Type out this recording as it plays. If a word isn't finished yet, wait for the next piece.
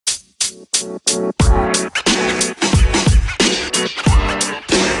Good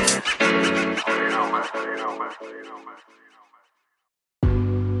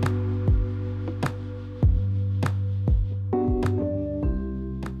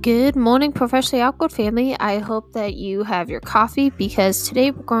morning, Professionally Awkward family. I hope that you have your coffee because today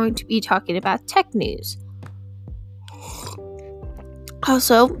we're going to be talking about tech news.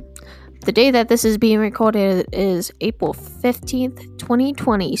 Also, the day that this is being recorded is April 15th,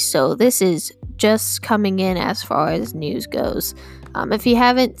 2020, so this is just coming in as far as news goes. If you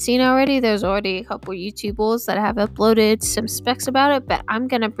haven't seen already, there's already a couple YouTubers that have uploaded some specs about it, but I'm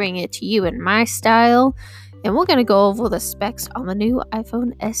going to bring it to you in my style. And we're going to go over the specs on the new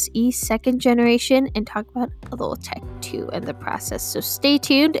iPhone SE 2nd generation and talk about a little tech too in the process. So stay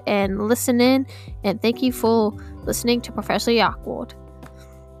tuned and listen in. And thank you for listening to Professionally Awkward.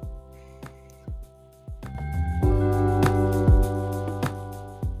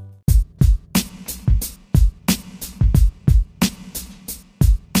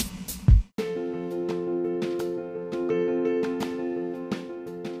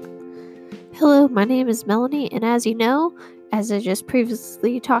 Hello, my name is Melanie, and as you know, as I just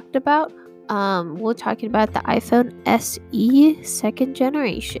previously talked about, we're talking about the iPhone SE 2nd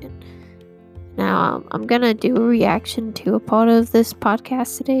generation. Now, I'm gonna do a reaction to a part of this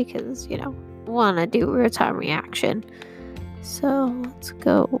podcast today because, want to do real-time reaction. So, let's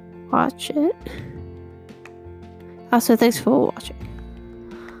go watch it. Also, thanks for watching.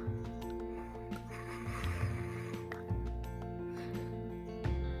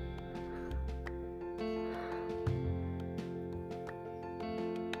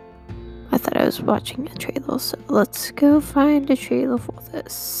 I thought I was watching a trailer, so let's go find a trailer for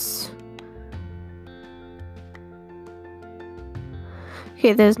this.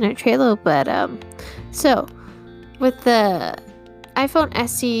 Okay, there's no trailer, but so with the iPhone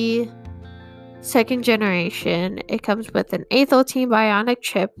SE 2nd generation, it comes with an A13 Bionic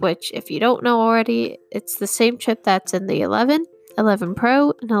chip, which, if you don't know already, it's the same chip that's in the 11, 11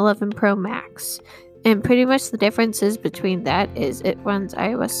 Pro, and 11 Pro Max. And pretty much the differences between that is it runs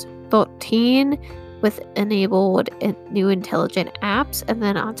iOS 13 with enabled new intelligent apps, and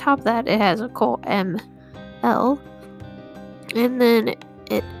then on top of that it has a Core ML, and then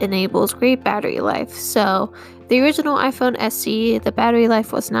it enables great battery life. So the original iPhone SE, the battery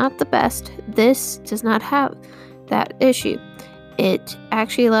life was not the best. This does not have that issue. It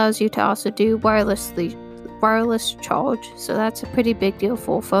actually allows you to also do wireless charge, so that's a pretty big deal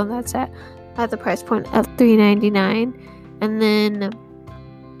for a phone that's at the price point of $399. And then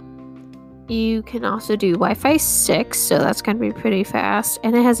you can also do Wi-Fi 6, so that's going to be pretty fast.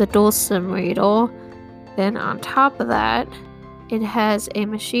 And it has a dual SIM reader. Then on top of that, it has a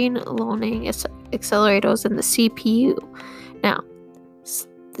machine learning accelerators in the CPU. Now,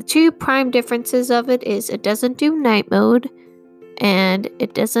 the two prime differences of it is it doesn't do night mode, and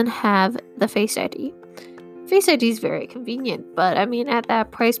it doesn't have the Face ID. Face ID is very convenient, but I mean, at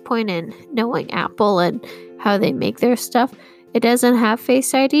that price point and knowing Apple and how they make their stuff, it doesn't have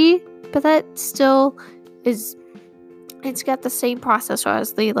Face ID. But that still is, it's got the same processor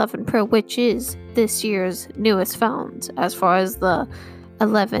as the 11 Pro, which is this year's newest phones as far as the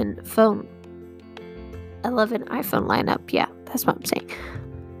 11 iPhone lineup. Yeah, that's what I'm saying.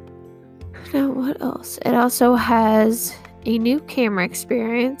 Now, what else? It also has a new camera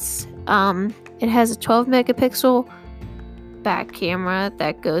experience. It has a 12 megapixel back camera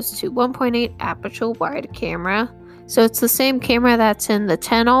that goes to 1.8 aperture wide camera. So it's the same camera that's in the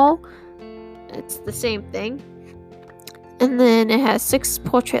 10 It's the same thing. And then it has 6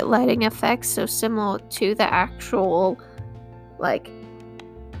 portrait lighting effects, so similar to the actual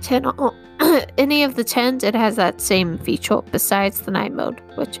 10. Any of the 10s, it has that same feature besides the night mode,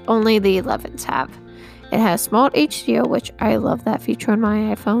 which only the 11s have. It has Smart HDR, which I love that feature on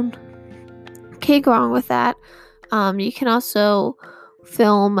my iPhone. Can't go wrong with that. You can also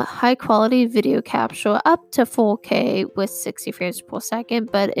film high quality video capture up to 4K with 60 frames per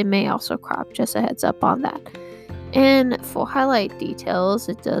second, but it may also crop, just a heads up on that. And for highlight details,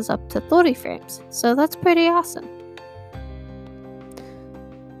 it does up to 30 frames, so that's pretty awesome.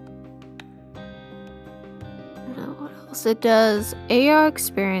 Now, what else? It does AR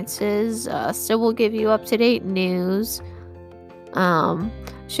experiences, so we'll give you up to date news.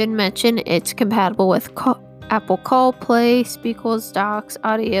 Should mention it's compatible with Apple CarPlay, speakers, docks,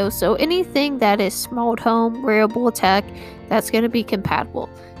 audio, so anything that is smart home, wearable tech, that's going to be compatible.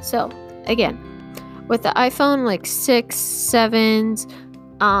 So, again, with the iPhone 6, 7s,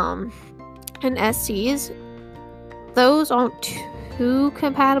 and SEs, those aren't too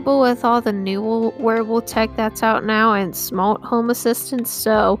compatible with all the new wearable tech that's out now and smart home assistants,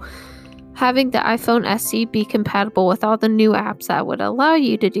 so having the iPhone SE be compatible with all the new apps that would allow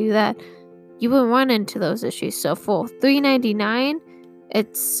you to do that, you wouldn't run into those issues. So for $399,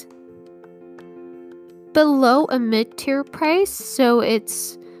 it's below a mid-tier price, so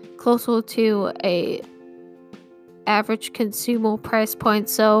it's closer to a average consumer price point.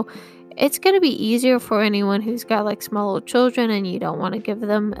 So it's going to be easier for anyone who's got like small little children and you don't want to give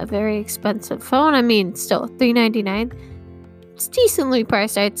them a very expensive phone. I mean, still $399. It's decently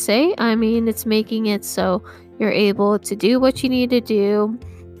priced, I'd say. I mean, it's making it so you're able to do what you need to do.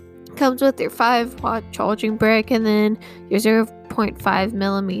 Comes with your 5-watt charging brick and then your 0.5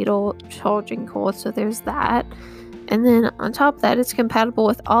 millimeter charging cord, so there's that. And then on top of that, it's compatible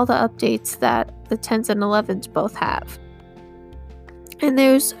with all the updates that the 10s and 11s both have. And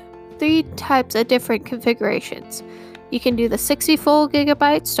there's 3 types of different configurations. You can do the 64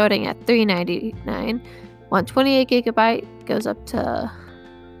 gigabytes starting at $399. 128 gigabyte goes up to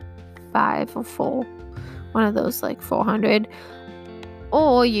 5 or 4. One of those like 400.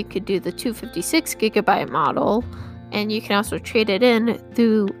 Or you could do the 256 gigabyte model, and you can also trade it in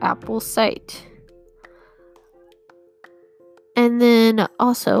through Apple's site. And then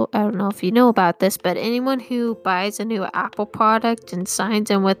also, I don't know if you know about this, but anyone who buys a new Apple product and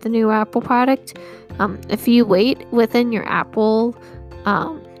signs in with the new Apple product, if you wait within your Apple,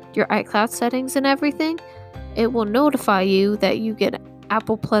 your iCloud settings and everything, it will notify you that you get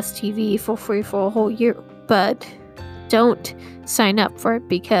Apple Plus TV for free for a whole year. But don't sign up for it,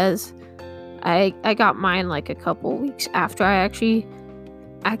 because I got mine like a couple weeks after I actually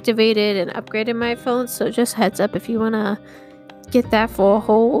activated and upgraded my phone. So just heads up, if you want to get that for a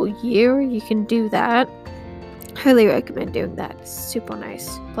whole year, you can do that. Highly recommend doing that. It's super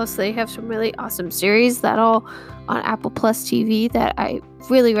nice. Plus they have some really awesome series that are on Apple Plus TV that I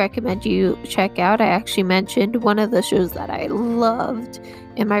really recommend you check out. I actually mentioned one of the shows that I loved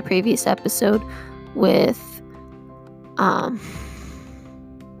in my previous episode with I'm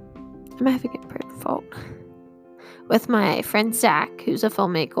having a brain fault. With my friend Zach, who's a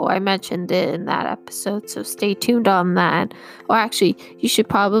filmmaker. I mentioned it in that episode, so stay tuned on that. Or actually, you should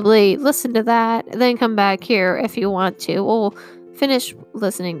probably listen to that, and then come back here if you want to. Or finish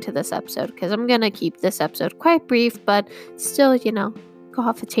listening to this episode, because I'm going to keep this episode quite brief, but still, go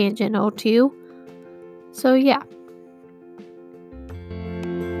off a tangent or two. So, yeah.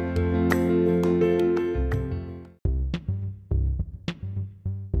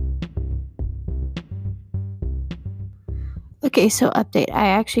 Okay, so update. I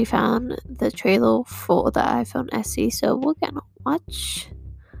actually found the trailer for the iPhone SE, so we're gonna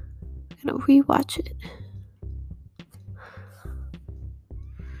rewatch it.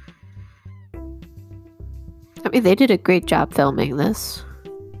 I mean, they did a great job filming this.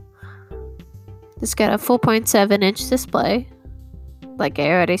 It's got a 4.7-inch display, like I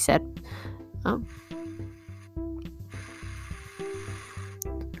already said.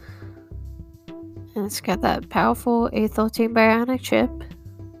 And it's got that powerful A13 Bionic chip.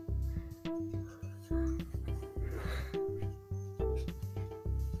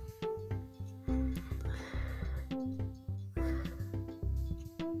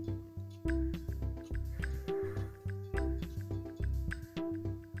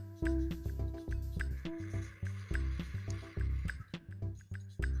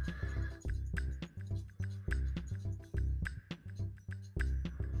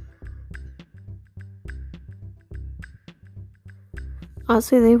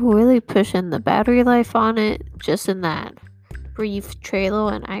 Honestly, they were really pushing the battery life on it just in that brief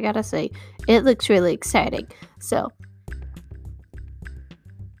trailer, and I gotta say, it looks really exciting. So,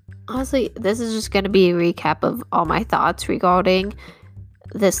 honestly, this is just gonna be a recap of all my thoughts regarding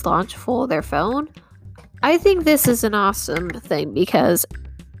this launch for their phone. I think this is an awesome thing because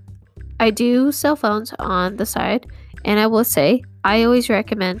I do sell phones on the side, and I will say, I always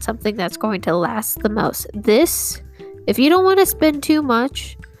recommend something that's going to last the most. This, if you don't want to spend too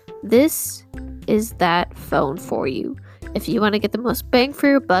much, this is that phone for you. If you want to get the most bang for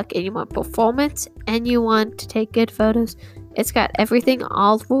your buck and you want performance and you want to take good photos, it's got everything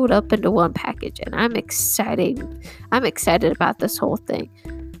all rolled up into one package, and I'm excited about this whole thing.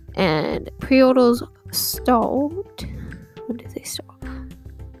 And pre-orders stalled. When did they start?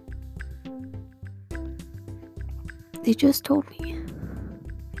 They just told me.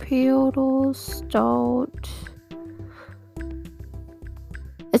 Pre-orders stalled.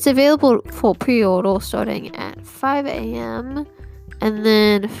 It's available for pre-order starting at 5 a.m. And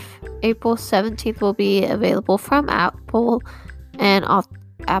then April 17th will be available from Apple and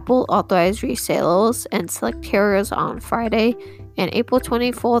Apple authorized resellers and select carriers on Friday. And April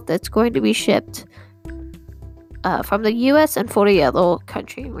 24th, it's going to be shipped from the US and 40 other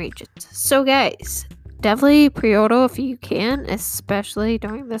country and regions. So guys, definitely pre-order if you can, especially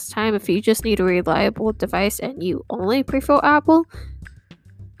during this time. If you just need a reliable device and you only prefer Apple,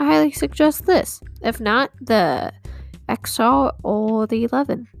 I highly suggest this. If not, the XR or the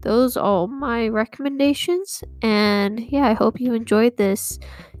 11. Those are my recommendations. And yeah, I hope you enjoyed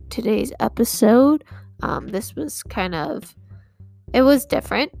today's episode. This was it was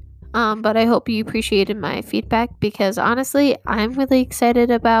different. But I hope you appreciated my feedback, because honestly, I'm really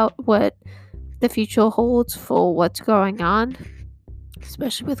excited about what the future holds for what's going on,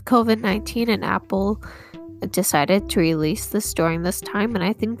 especially with COVID-19, and Apple decided to release this during this time. And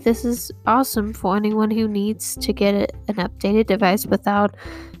I think this is awesome for anyone who needs to get an updated device without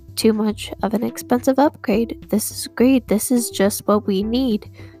too much of an expensive upgrade. This is great. This is just what we need.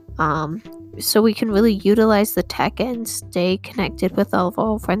 So we can really utilize the tech and stay connected with all of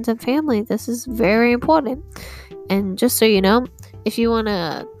our friends and family. This is very important. And just so you know, if you want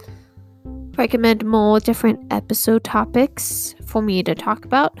to recommend more different episode topics for me to talk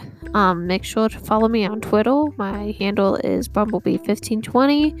about, make sure to follow me on Twitter. My handle is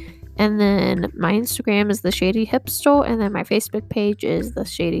Bumblebee1520, and then my Instagram is The Shady Hipster, and then my Facebook page is The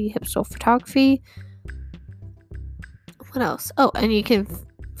Shady Hipster Photography. What else? Oh, and you can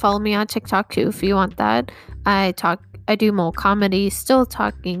follow me on TikTok too if you want that. I do more comedy, still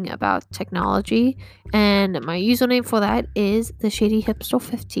talking about technology, and my username for that is The Shady Hipster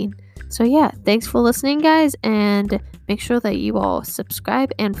 15. So yeah, thanks for listening, guys, and make sure that you all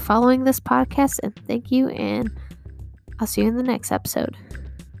subscribe and following this podcast, and thank you, and I'll see you in the next episode.